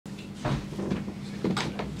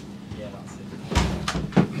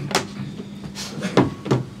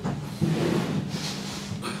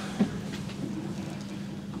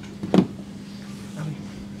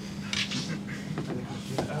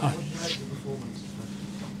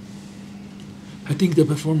I think the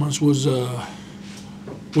performance was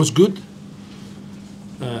good,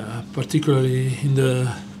 particularly in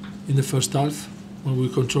the first half when we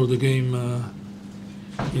controlled the game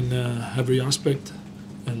in every aspect,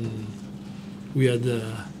 and we had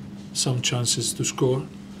some chances to score.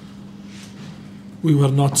 We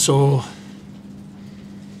were not so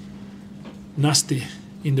nasty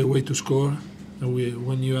in the way to score. And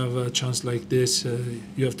when you have a chance like this,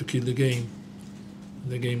 you have to kill the game.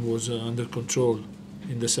 The game was under control.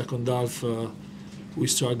 In the second half, we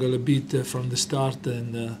struggled a bit from the start,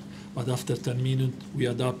 but after 10 minutes, we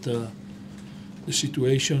adapted the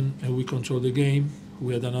situation and we controlled the game.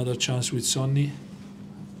 We had another chance with Sonny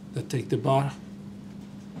that take the bar.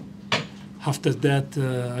 After that,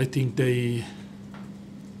 I think they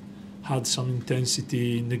had some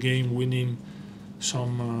intensity in the game, winning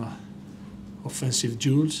some offensive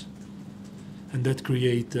duels, and that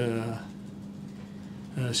create a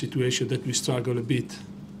situation that we struggle a bit,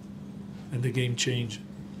 and the game changed.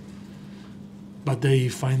 But they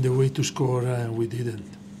find a way to score, and we didn't.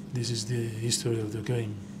 This is the history of the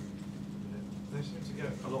game. They seem to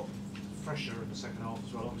get a lot fresher in the second half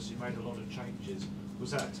as well. Obviously, you made a lot of changes.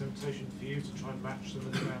 Was that a temptation for you to try and match them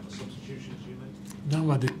in the amount of substitutions you made? No,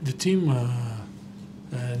 but the team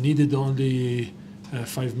needed only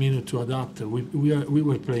 5 minutes to adapt. We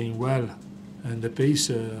were playing well, and the pace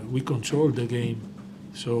we controlled the game,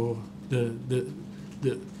 so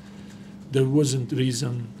there wasn't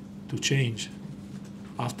reason to change.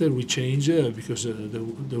 After we changed, because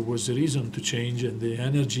there was a reason to change, and the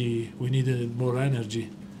energy, we needed more energy,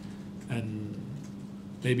 and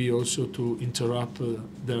maybe also to interrupt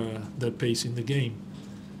their pace in the game.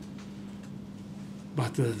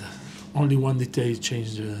 But only one detail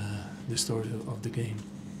changed the story of the game.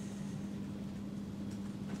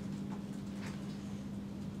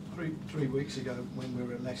 Three weeks ago, when we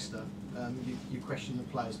were at Leicester, you questioned the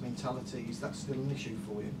players' mentality. Is that still an issue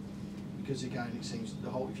for you? Because again, it seems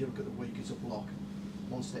if you look at the week as a block,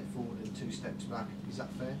 1 step forward and 2 steps back. Is that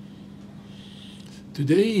fair?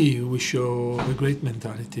 Today we show a great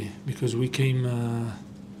mentality because we came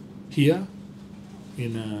here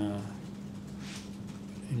in a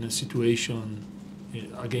situation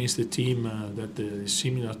against a team that is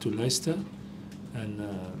similar to Leicester, and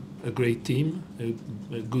a great team,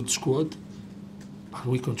 a good squad. But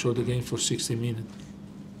we control the game for 60 minutes,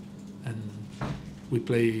 and we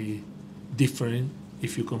play different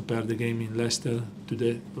if you compare the game in Leicester to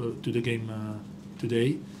the game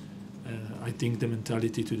today. I think the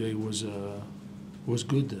mentality today was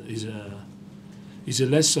good. Is a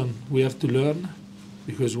lesson we have to learn,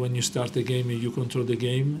 because when you start a game and you control the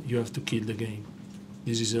game, you have to kill the game.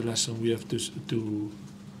 This is a lesson we have to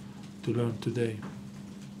learn today.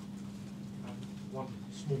 One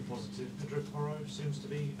small positive, Pedro Porro seems to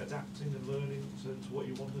be adapting and learning to what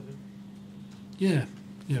you wanted him. Yeah,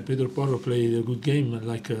 Pedro Porro played a good game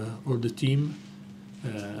like all the team.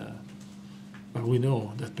 But we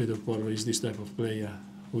know that Pedro Porro is this type of player.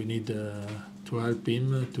 We need to help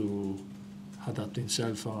him to adapt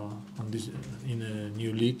himself in a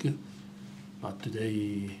new league. But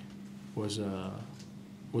today was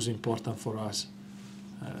important for us.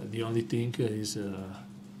 The only thing is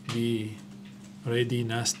be ready,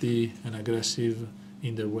 nasty, and aggressive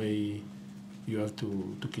in the way you have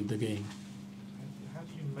to kill the game. How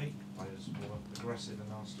do you make players more aggressive and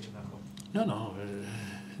nasty in that way? No.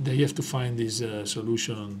 They have to find this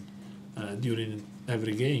solution during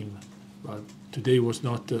every game. But today was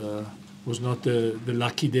not the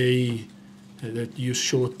lucky day that you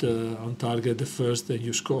shot on target the first and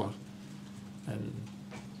you score. And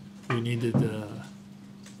we needed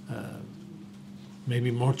maybe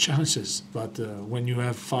more chances. But when you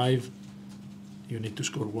have 5, you need to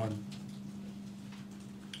score 1.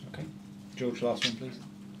 Okay, George, last one, please.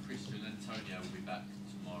 Cristian Antonio will be back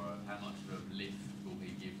tomorrow. How much of a lift will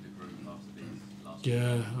he give the group after this last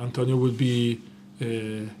Yeah, Antonio will be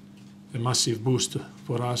a massive boost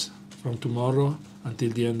for us from tomorrow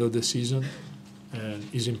until the end of the season. And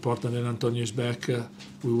it's important that Antonio is back.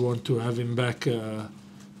 We want to have him back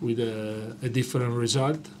with a different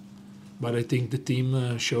result. But I think the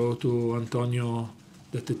team showed to Antonio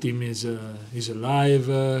that the team is alive.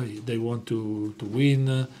 They want to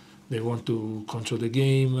win. They want to control the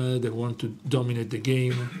game. They want to dominate the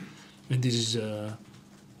game. And this is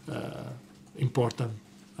important,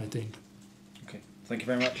 I think. Okay, thank you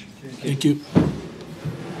very much. Thank you.